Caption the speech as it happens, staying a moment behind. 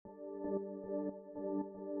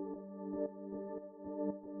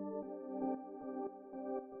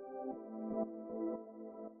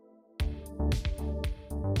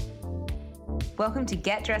Welcome to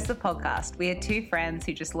Get Dressed the podcast. We are two friends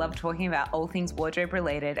who just love talking about all things wardrobe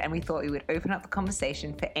related, and we thought we would open up the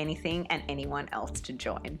conversation for anything and anyone else to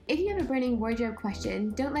join. If you have a burning wardrobe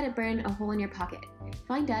question, don't let it burn a hole in your pocket.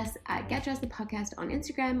 Find us at Get Dressed the Podcast on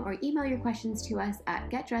Instagram or email your questions to us at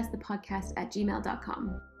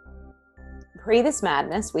getdressedthepodcast@gmail.com. Pre this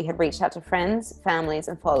madness, we had reached out to friends, families,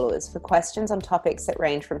 and followers for questions on topics that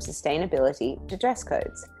range from sustainability to dress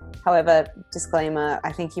codes. However, disclaimer,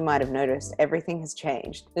 I think you might have noticed, everything has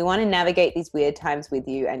changed. We want to navigate these weird times with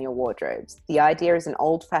you and your wardrobes. The idea is an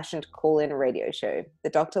old-fashioned call-in radio show,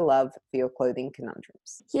 the Dr. Love for your clothing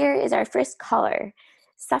conundrums. Here is our first caller,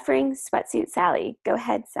 Suffering Sweatsuit Sally. Go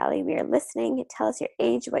ahead, Sally. We are listening. Tell us your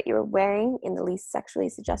age, what you are wearing in the least sexually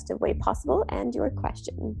suggestive way possible, and your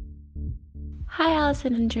question. Hi,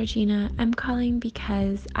 Allison and Georgina. I'm calling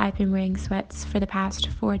because I've been wearing sweats for the past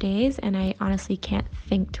 4 days and I honestly can't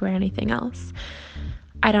think to wear anything else.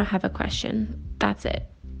 I don't have a question. That's it.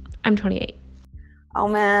 I'm 28. Oh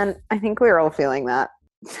man, I think we're all feeling that.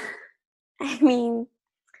 I mean,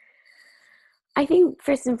 I think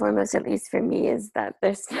first and foremost, at least for me, is that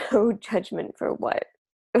there's no judgment for what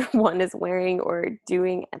one is wearing or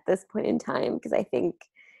doing at this point in time, because I think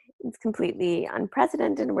it's completely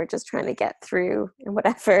unprecedented and we're just trying to get through in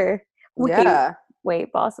whatever way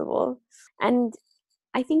possible. And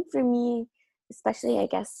I think for me, especially, I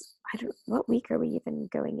guess, what week are we even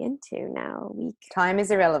going into now? Time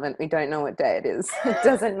is irrelevant. We don't know what day it is. It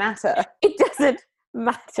doesn't matter. It doesn't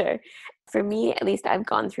matter. For me, at least, I've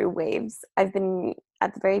gone through waves. I've been,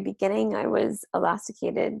 at the very beginning, I was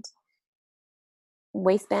elasticated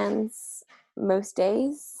waistbands most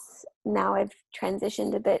days. Now I've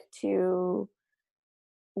transitioned a bit to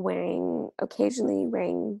occasionally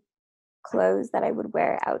wearing clothes that I would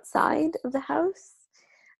wear outside of the house.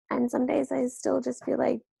 And some days I still just feel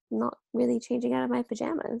like not really changing out of my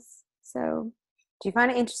pajamas. So, do you find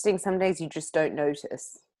it interesting? Some days you just don't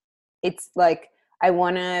notice. It's like, I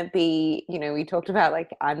want to be, we talked about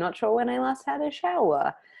like, I'm not sure when I last had a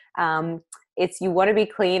shower. It's, you want to be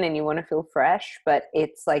clean and you want to feel fresh, but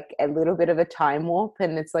it's like a little bit of a time warp,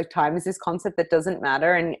 and it's like time is this concept that doesn't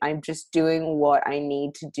matter, and I'm just doing what I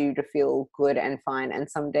need to do to feel good and fine.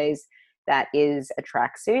 And some days that is a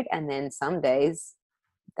tracksuit, and then some days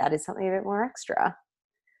that is something a bit more extra.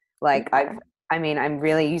 Like I'm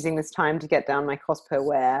really using this time to get down my cost per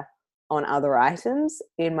wear on other items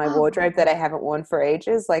in my wardrobe that I haven't worn for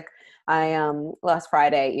ages. Like I last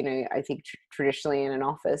Friday, I think traditionally in an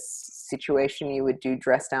office situation you would do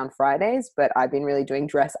dress down Fridays, but I've been really doing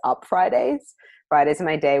dress up Fridays. Fridays are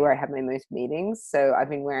my day where I have my most meetings. So I've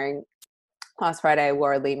been wearing, last Friday I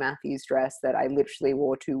wore a Lee Matthews dress that I literally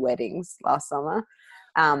wore to weddings last summer.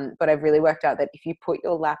 But I've really worked out that if you put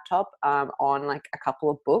your laptop on like a couple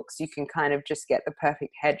of books, you can kind of just get the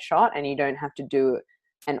perfect headshot, and you don't have to do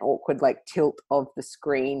an awkward like tilt of the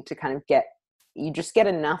screen to kind of you just get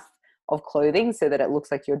enough of clothing so that it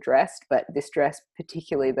looks like you're dressed. But this dress,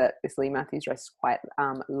 particularly this Lee Matthews dress, is quite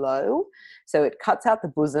low, so it cuts out the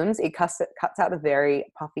bosoms, it cuts out the very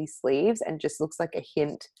puffy sleeves, and just looks like a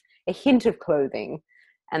hint of clothing.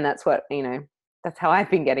 And that's what that's how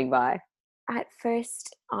I've been getting by. At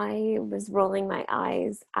first, I was rolling my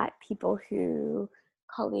eyes at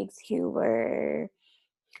colleagues who were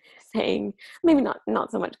saying, maybe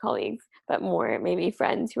not so much colleagues, but more maybe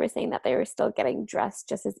friends who were saying that they were still getting dressed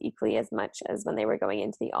just as equally as much as when they were going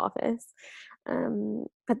into the office.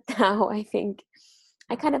 But now I think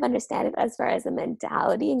I kind of understand it as far as a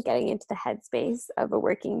mentality and getting into the headspace of a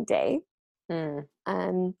working day. I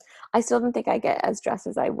still don't think I get as dressed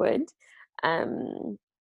as I would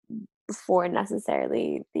for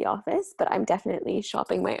necessarily the office, but I'm definitely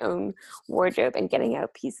shopping my own wardrobe and getting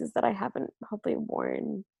out pieces that I haven't probably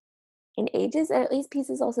worn in ages, or at least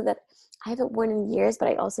pieces also that I haven't worn in years, but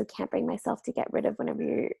I also can't bring myself to get rid of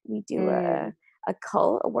whenever we do a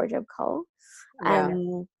wardrobe cull. Yeah.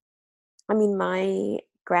 I mean, my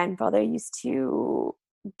grandfather used to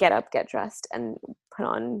get up, get dressed, and put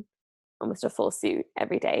on almost a full suit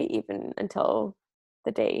every day, even until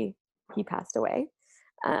the day he passed away.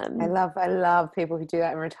 I love people who do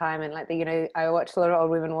that in retirement. Like I watch a lot of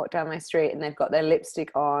old women walk down my street and they've got their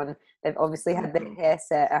lipstick on. They've obviously had their hair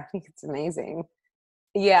set. I think it's amazing.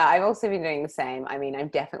 Yeah, I've also been doing the same. I mean, I'm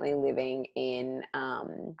definitely living in,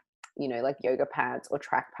 like yoga pants or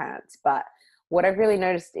track pants. But what I've really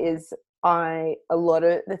noticed is a lot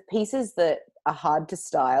of the pieces that are hard to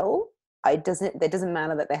style, it doesn't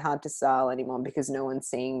matter that they're hard to style anymore because no one's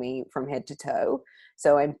seeing me from head to toe.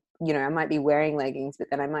 So I might be wearing leggings, but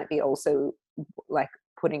then I might be also like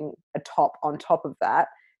putting a top on top of that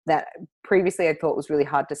that previously I thought was really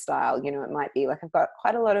hard to style. You know, it might be like I've got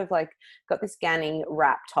quite a lot of like, got this Ganni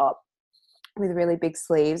wrap top with really big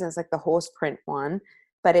sleeves, and it's like the horse print one,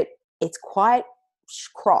 but it's quite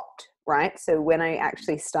cropped, right? So when I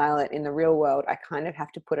actually style it in the real world, I kind of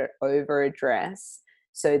have to put it over a dress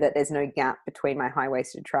so that there's no gap between my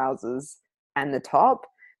high-waisted trousers and the top.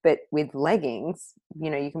 But with leggings, you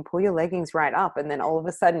know, you can pull your leggings right up, and then all of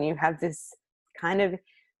a sudden you have this kind of,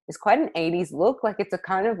 it's quite an 80s look. Like it's a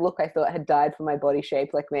kind of look I thought had died for my body shape,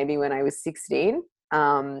 like maybe when I was 16.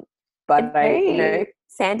 But very you know,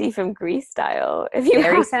 Sandy from Grease style. If you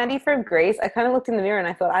very Sandy from Grease. I kind of looked in the mirror and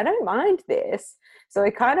I thought, I don't mind this. So I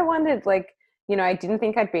kind of wondered, like, you know, I didn't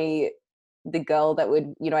think I'd be the girl that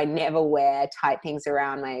would, you know, I never wear tight things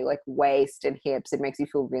around my like waist and hips. It makes you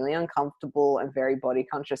feel really uncomfortable and very body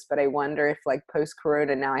conscious. But I wonder if like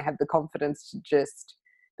post-corona now I have the confidence to just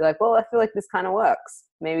be like, well, I feel like this kind of works.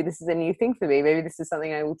 Maybe this is a new thing for me. Maybe this is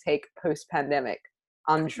something I will take post-pandemic.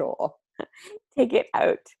 Unsure. take it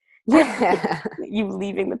out. Yeah. You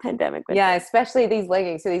leaving the pandemic with Yeah, it. especially these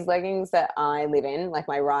leggings. So these leggings that I live in, like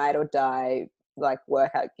my ride or die like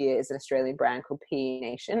workout gear, is an Australian brand called PE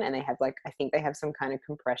Nation, and they have like, I think they have some kind of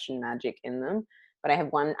compression magic in them. But I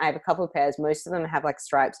have a couple of pairs. Most of them have like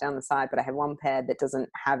stripes down the side, but I have one pair that doesn't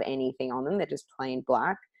have anything on them. They're just plain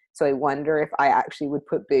black. So I wonder if I actually would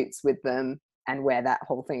put boots with them and wear that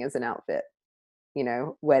whole thing as an outfit. You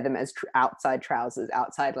know, wear them as outside trousers,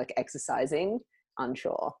 outside like exercising.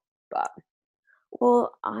 Unsure, but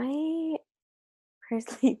Well, I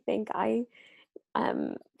personally think I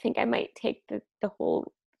might take the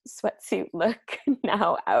whole sweatsuit look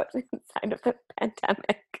now out inside of the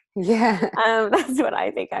pandemic. yeah. That's what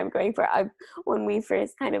I think I'm going for. When we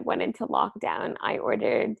first kind of went into lockdown, I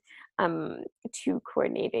ordered 2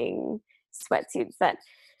 coordinating sweatsuits that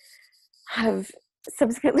have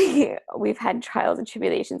subsequently, we've had trials and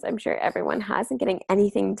tribulations. I'm sure everyone has in getting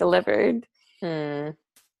anything delivered to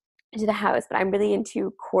the house, but I'm really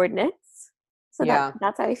into coordinates. So Yeah.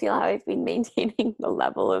 that's how I feel, how I've been maintaining the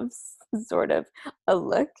level of sort of a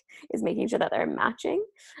look, is making sure that they're matching.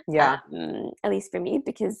 Yeah. At least for me,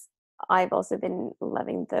 because I've also been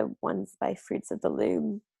loving the ones by Fruits of the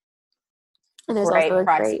Loom. And there's Great also a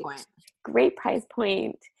price point. great price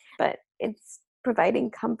point, but it's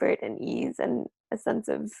providing comfort and ease and a sense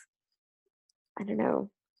of, I don't know,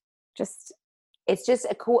 just It's just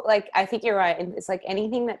a cool, like, I think you're right. And it's like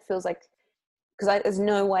anything that feels like, because there's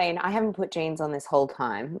no way, and I haven't put jeans on this whole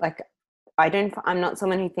time. Like, I'm not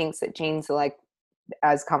someone who thinks that jeans are like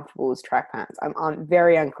as comfortable as track pants. I'm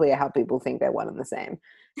very unclear how people think they're one and the same.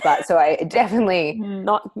 But so I definitely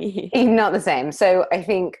not me. not the same. So I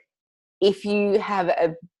think if you have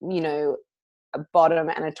a bottom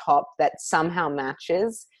and a top that somehow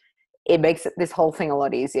matches, it makes this whole thing a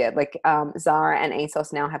lot easier. Like Zara and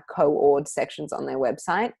ASOS now have co-ord sections on their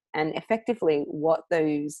website, and effectively what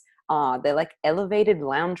those are, they're like elevated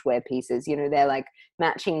loungewear pieces. You know, they're like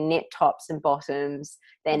matching knit tops and bottoms.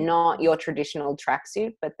 They're not your traditional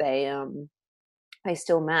tracksuit, but they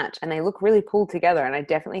still match and they look really pulled together. And I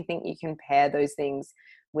definitely think you can pair those things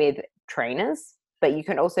with trainers, but you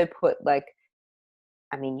can also put like,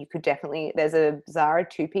 I mean, you could definitely, there's a Zara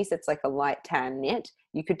 2-piece. It's like a light tan knit.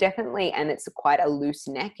 You could definitely, and it's quite a loose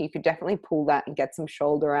neck. You could definitely pull that and get some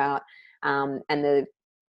shoulder out. And the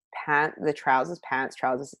trousers,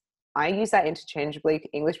 I use that interchangeably.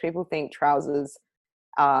 English people think trousers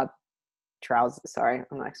are trousers. Sorry,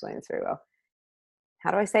 I'm not explaining this very well.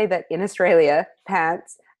 How do I say that? In Australia,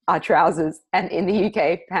 pants are trousers, and in the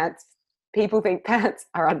UK, people think pants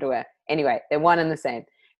are underwear. Anyway, they're one and the same.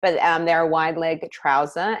 But they're a wide leg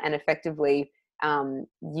trouser, and effectively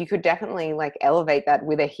you could definitely like elevate that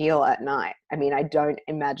with a heel at night. I mean, I don't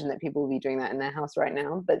imagine that people will be doing that in their house right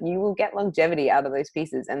now, but you will get longevity out of those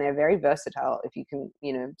pieces, and they're very versatile if you can,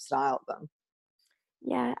 style them.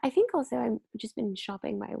 Yeah, I think also I've just been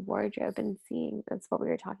shopping my wardrobe and seeing, that's what we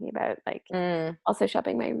were talking about, like also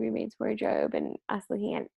shopping my roommate's wardrobe and us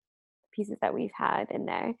looking at pieces that we've had in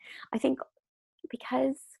there. I think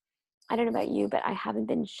because, I don't know about you, but I haven't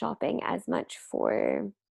been shopping as much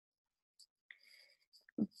for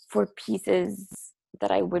pieces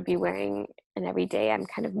that I would be wearing an everyday. I'm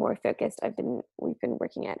kind of more focused. We've been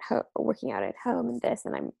working out at home and this,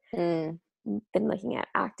 and I'm been looking at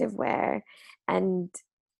activewear and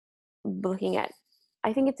looking at,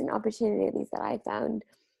 I think it's an opportunity, at least that I found,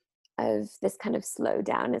 of this kind of slow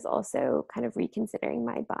down, is also kind of reconsidering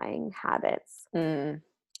my buying habits.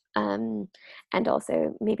 And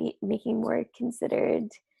also maybe making more considered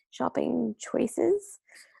shopping choices,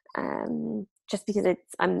 just because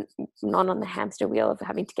I'm not on the hamster wheel of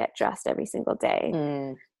having to get dressed every single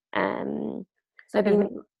day. So I've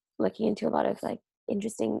been looking into a lot of like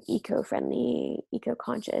interesting eco-friendly,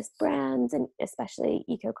 eco-conscious brands, and especially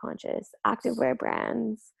eco-conscious activewear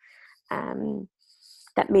brands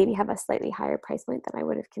that maybe have a slightly higher price point than I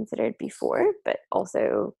would have considered before, but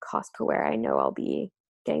also cost per wear. I know I'll be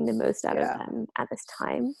getting the most out of them at this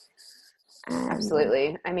time.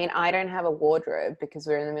 Absolutely. I mean, I don't have a wardrobe because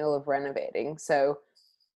we're in the middle of renovating, so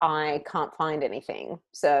I can't find anything.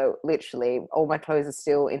 So literally all my clothes are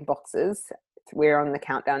still in boxes. We're on the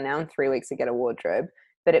countdown now, in 3 weeks to get a wardrobe.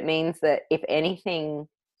 But it means that if anything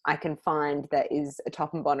I can find that is a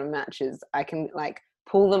top and bottom matches, I can like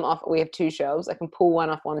pull them off. We have 2 shelves. I can pull one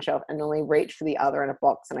off one shelf and only reach for the other in a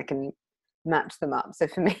box, and I can match them up. So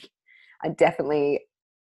for me,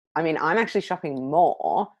 I'm actually shopping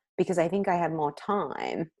more because I think I had more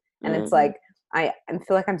time. And it's like, I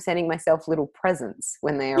feel like I'm sending myself little presents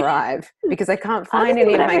when they arrive because I can't find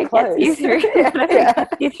any of my clothes. Gets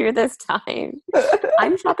you through this time.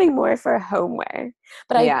 I'm shopping more for homeware,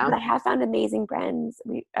 but I have found amazing brands.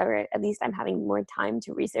 Or at least I'm having more time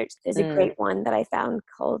to research. There's a great one that I found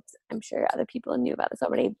called, I'm sure other people knew about this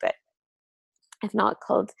already, but if not,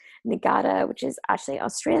 called Nagata, which is actually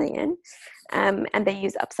Australian, and they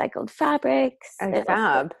use upcycled fabrics. Oh,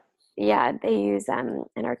 fab. They use an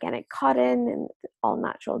organic cotton and all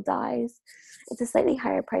natural dyes. It's a slightly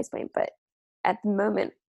higher price point, but at the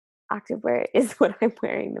moment, activewear is what I'm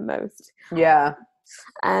wearing the most. Yeah.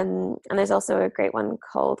 And there's also a great one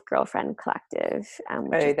called Girlfriend Collective.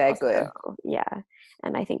 Which they're good. Yeah,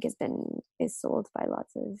 and I think is sold by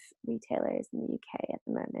lots of retailers in the UK at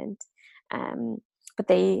the moment. But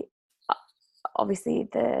they obviously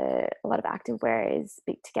a lot of activewear is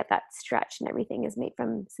big to get that stretch, and everything is made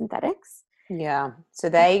from synthetics. Yeah, so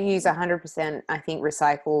they use 100%, I think,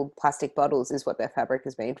 recycled plastic bottles is what their fabric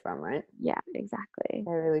is made from, right? Yeah, exactly.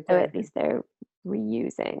 They're really good. So at least they're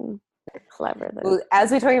reusing. They're clever. Well,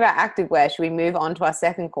 as we're talking about activewear, should we move on to our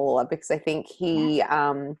second caller? Because I think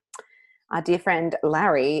our dear friend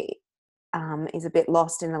Larry, is a bit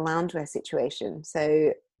lost in the loungewear situation.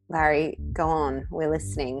 So Larry, go on. We're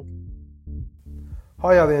listening.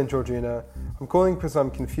 Hi, Ali and Georgina. I'm calling because I'm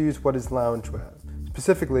confused what is loungewear.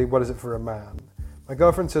 Specifically, what is it for a man? My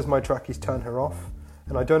girlfriend says my trackies turn her off,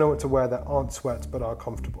 and I don't know what to wear that aren't sweats but are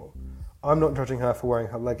comfortable. I'm not judging her for wearing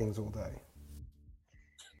her leggings all day.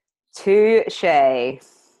 Touche.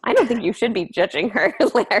 I don't think you should be judging her,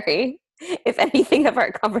 Larry, if anything of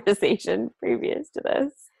our conversation previous to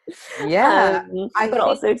this. Yeah. But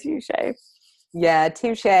also touche. Yeah,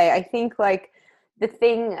 touche. I think like the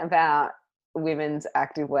thing about women's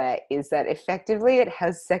activewear is that effectively it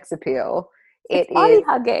has sex appeal. It's body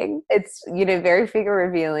hugging. It's, very figure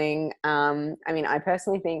revealing. I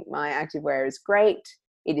personally think my activewear is great.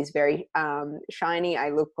 It is very shiny. I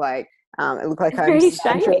look like I'm very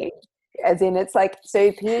shiny. As in, it's like,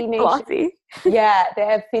 so glossy. Yeah,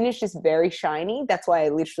 their finish is very shiny. That's why I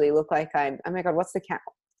literally look like I'm. Oh my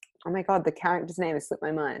god, the character's name has slipped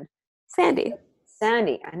my mind. Sandy.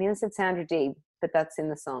 I nearly said Sandra Dee, but that's in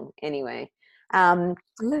the song anyway.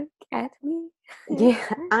 Look at me. Yeah,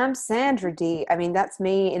 I'm Sandra Dee. I mean, that's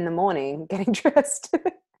me in the morning getting dressed.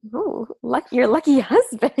 Oh, your lucky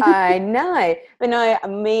husband. I know. But no,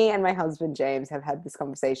 me and my husband James have had this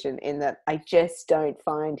conversation in that I just don't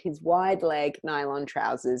find his wide leg nylon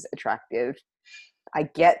trousers attractive. I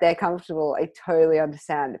get they're comfortable. I totally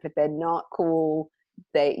understand, but they're not cool.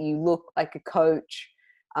 You look like a coach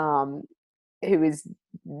who is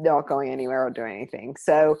not going anywhere or doing anything.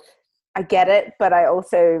 So I get it, but I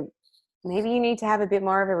also, maybe you need to have a bit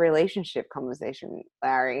more of a relationship conversation,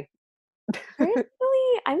 Larry. Personally,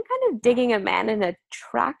 I'm kind of digging a man in a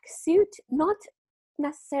tracksuit, not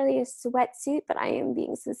necessarily a sweatsuit, but I am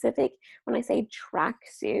being specific when I say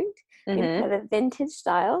tracksuit. Maybe kind of a vintage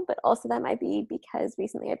style, but also that might be because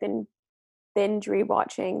recently I've been binge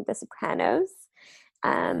rewatching The Sopranos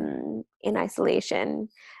in isolation,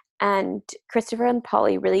 and Christopher and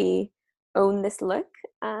Polly really own this look.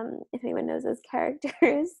 If anyone knows those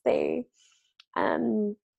characters, they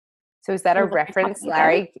so is that a reference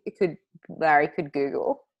Larry could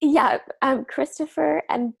Google? Yeah, Christopher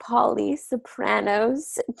and Polly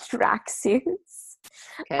Sopranos tracksuits.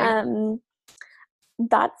 Okay.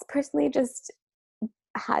 That's personally just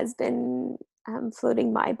has been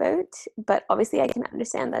floating my boat, but obviously I can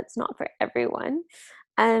understand that's not for everyone.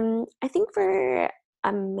 I think for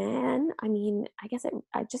a man, I guess it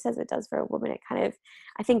just as it does for a woman,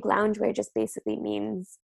 I think loungewear just basically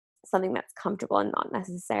means something that's comfortable and not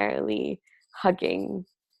necessarily hugging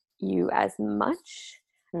you as much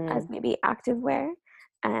as maybe activewear.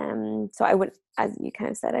 So I would, as you kind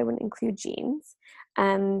of said, I wouldn't include jeans.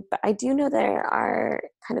 But I do know there are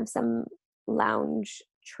kind of some lounge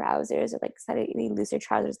trousers, or like slightly looser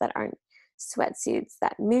trousers that aren't sweatsuits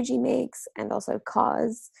that Muji makes, and also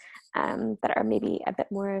Cause, that are maybe a bit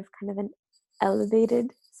more of kind of an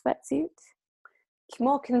elevated sweatsuit.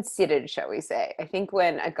 More considered, shall we say. I think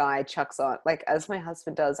when a guy chucks on, like as my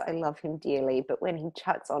husband does, I love him dearly, but when he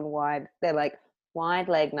chucks on wide, they're like wide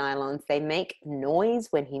leg nylons. They make noise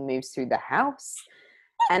when he moves through the house.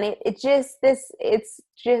 And it's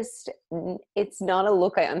not a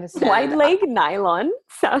look I understand. Wide leg nylon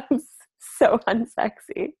sounds so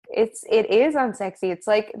unsexy. It is unsexy. It's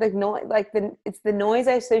like the noise, it's the noise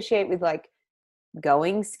I associate with like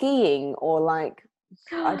going skiing or like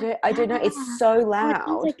I don't know. It's so loud.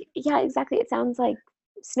 Oh, it yeah, exactly. It sounds like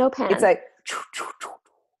snow pants. It's like,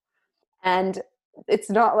 and it's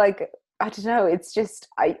not like, I don't know. It's just,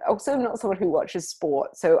 I also am not someone who watches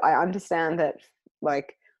sport, so I understand that,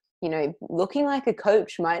 like, you know, looking like a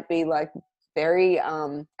coach might be like very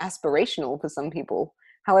aspirational for some people.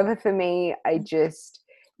 However, for me, I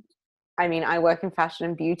work in fashion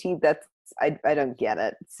and beauty. I don't get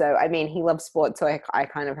it. So, I mean, he loves sports, so I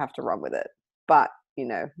kind of have to run with it. But, you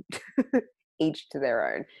know, each to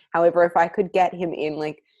their own. However, if I could get him in,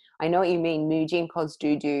 like, I know what you mean, Muji and Cos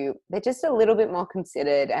do, they're just a little bit more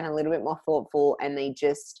considered and a little bit more thoughtful, and they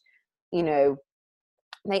just, you know,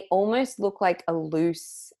 they almost look like a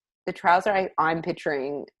loose, the trouser I'm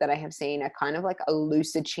picturing that I have seen are kind of like a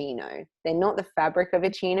looser chino. They're not the fabric of a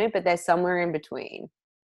chino, but they're somewhere in between.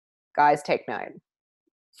 Guys, take note.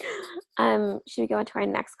 Should we go on to our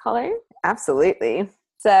next caller? Absolutely.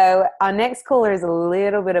 So our next caller is a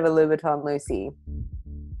little bit of a Louboutin Lucy.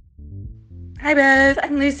 Hi Bev,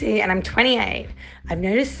 I'm Lucy and I'm 28. I've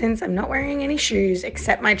noticed since I'm not wearing any shoes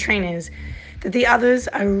except my trainers that the others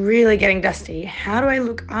are really getting dusty. How do I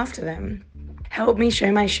look after them? Help me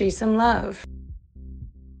show my shoes some love.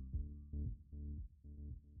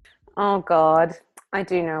 Oh God, I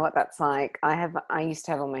do know what that's like. I used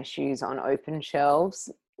to have all my shoes on open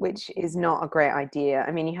shelves, which is not a great idea.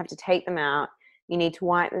 I mean, you have to take them out. You need to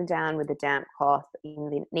wipe them down with a damp cloth.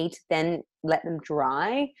 You need to then let them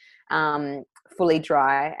dry, fully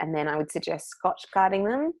dry. And then I would suggest Scotch guarding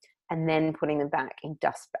them and then putting them back in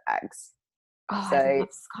dust bags. Oh, so, I love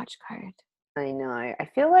Scotch guard. I know. I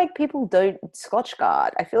feel like people don't Scotch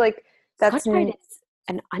guard. I feel like that's Scotch guard is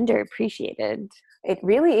an underappreciated. It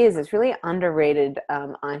really is. It's really underrated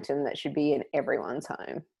item that should be in everyone's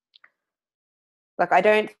home. Like, I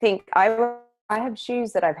don't think I have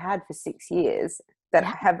shoes that I've had for 6 years that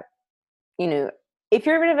have, you know, if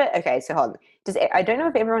you're a bit of a, okay, so hold on. I don't know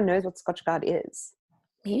if everyone knows what Scotch guard is.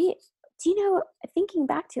 Maybe, do you know, thinking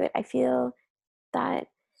back to it, I feel that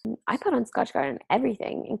I put on Scotch guard on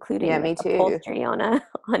everything, including me too. upholstery on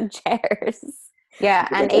chairs. Yeah,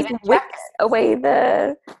 and even wicks away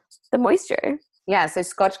the moisture. Yeah, so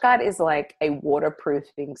Scotch guard is like a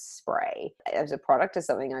waterproofing spray. As a product, is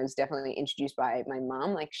something I was definitely introduced by my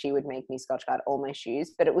mom. Like, she would make me Scotch guard all my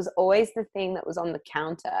shoes, but it was always the thing that was on the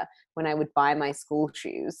counter when I would buy my school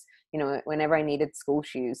shoes. You know, whenever I needed school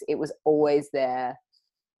shoes, it was always there.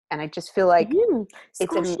 And I just feel like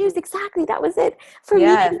school shoes, exactly. That was it for me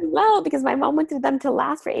as well, because my mom wanted them to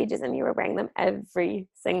last for ages and you were wearing them every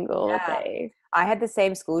single day. I had the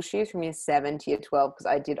same school shoes from year 7 to year 12 because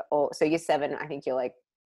I did so year 7, I think you're like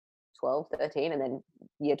 12, 13, and then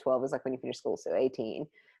year 12 is like when you finish school, so 18.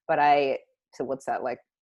 But so what's that, like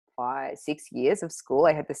 5, 6 years of school?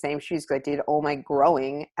 I had the same shoes because I did all my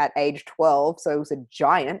growing at age 12, so it was a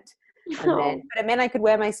giant. But it meant I could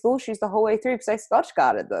wear my school shoes the whole way through because I Scotch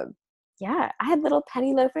guarded them. Yeah, I had little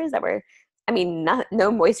penny loafers that were, I mean,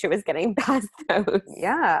 no moisture was getting past those.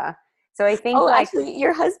 Yeah. So I think actually,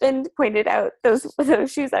 your husband pointed out those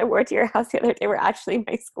shoes I wore to your house the other day were actually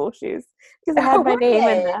my school shoes because I had my name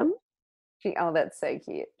in them. Oh, that's so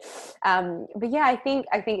cute. But yeah, I think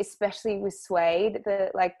especially with suede,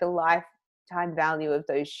 the lifetime value of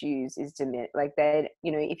those shoes is diminished. Like, they're,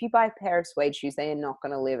 you know, if you buy a pair of suede shoes, they are not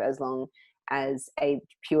going to live as long as a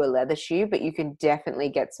pure leather shoe, but you can definitely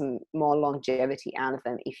get some more longevity out of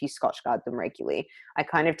them if you Scotch guard them regularly. I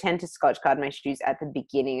kind of tend to Scotch guard my shoes at the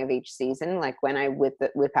beginning of each season. Like, when I whip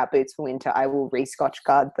out boots for winter, I will re-Scotch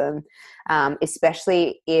guard them,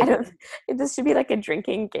 especially if... This should be like a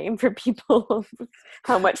drinking game for people,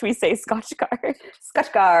 how much we say Scotch guard.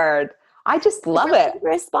 Scotch guard. I just love it.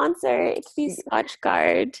 For a sponsor, it could be Scotch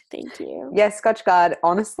guard. Thank you. Yes, Scotch guard.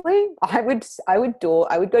 Honestly, I would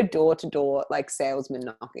go door to door, like salesman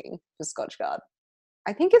knocking for Scotch guard.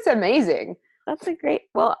 I think it's amazing. That's a great.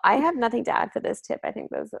 Well, I have nothing to add for this tip. I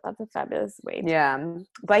think that's a fabulous way. Yeah,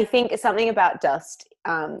 but I think something about dust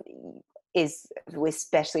is,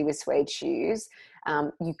 especially with suede shoes,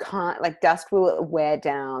 you can't, like, dust will wear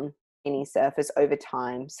down any surface over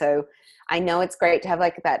time. So I know it's great to have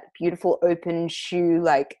like that beautiful open shoe,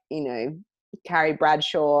 like, you know, Carrie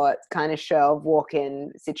Bradshaw kind of shelf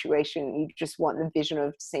walk-in situation. You just want the vision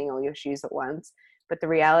of seeing all your shoes at once. But the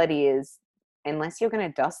reality is, unless you're going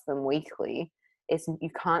to dust them weekly, you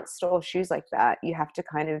can't store shoes like that. You have to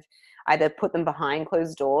kind of either put them behind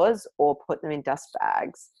closed doors or put them in dust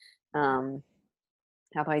bags.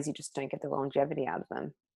 Otherwise you just don't get the longevity out of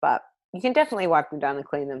them. But you can definitely wipe them down and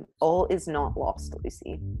clean them. All is not lost,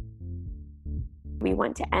 Lucy. We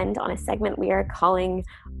want to end on a segment we are calling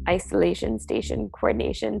Isolation Station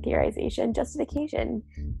Coordination Theorization Justification.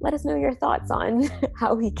 Let us know your thoughts on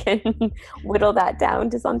how we can whittle that down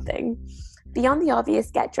to something. Beyond the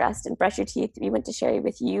obvious get dressed and brush your teeth, we want to share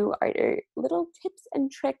with you our little tips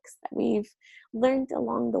and tricks that we've learned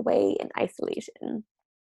along the way in isolation.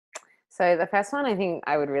 So the first one I think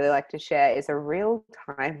I would really like to share is a real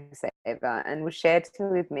time saver, and was shared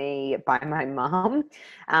with me by my mum,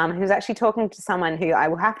 who's actually talking to someone who I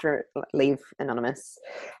will have to leave anonymous.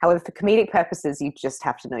 However, for comedic purposes, you just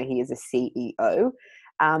have to know he is a CEO.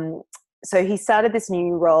 So he started this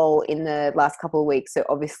new role in the last couple of weeks, so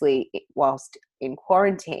obviously whilst in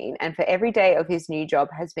quarantine, and for every day of his new job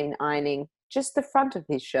has been ironing just the front of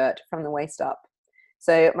his shirt from the waist up.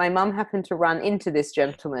 So my mum happened to run into this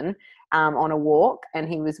gentleman on a walk, and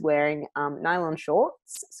he was wearing nylon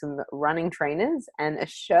shorts, some running trainers, and a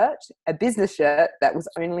shirt, a business shirt that was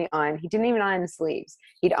only ironed. He didn't even iron the sleeves.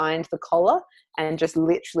 He'd ironed the collar and just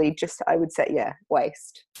literally I would say,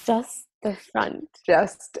 waist. Just the front.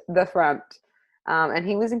 Just the front. And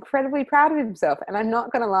he was incredibly proud of himself. And I'm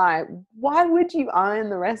not going to lie, why would you iron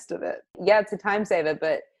the rest of it? Yeah, it's a time saver,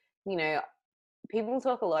 but, you know, people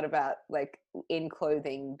talk a lot about, like, in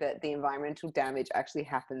clothing, that the environmental damage actually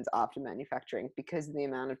happens after manufacturing because of the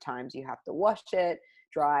amount of times you have to wash it,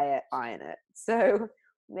 dry it, iron it. So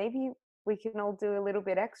maybe we can all do a little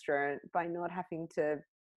bit extra by not having to,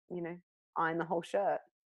 you know, iron the whole shirt.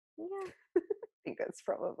 Yeah. I think that's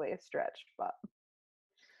probably a stretch, but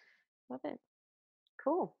Love it.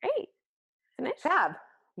 cool. Great. Finish? Fab.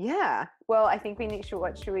 Yeah. Well, I think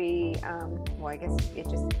what should we, well, I guess it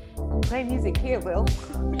just play music here, Will.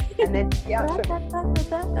 And then, yeah.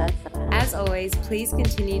 As always, please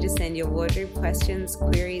continue to send your wardrobe questions,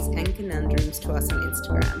 queries, and conundrums to us on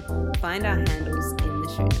Instagram. Find our handles in the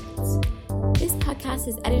show notes. This podcast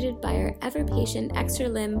is edited by our ever-patient extra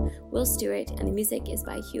limb, Will Stewart, and the music is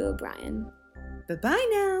by Hugh O'Brien. Bye-bye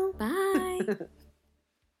now. Bye!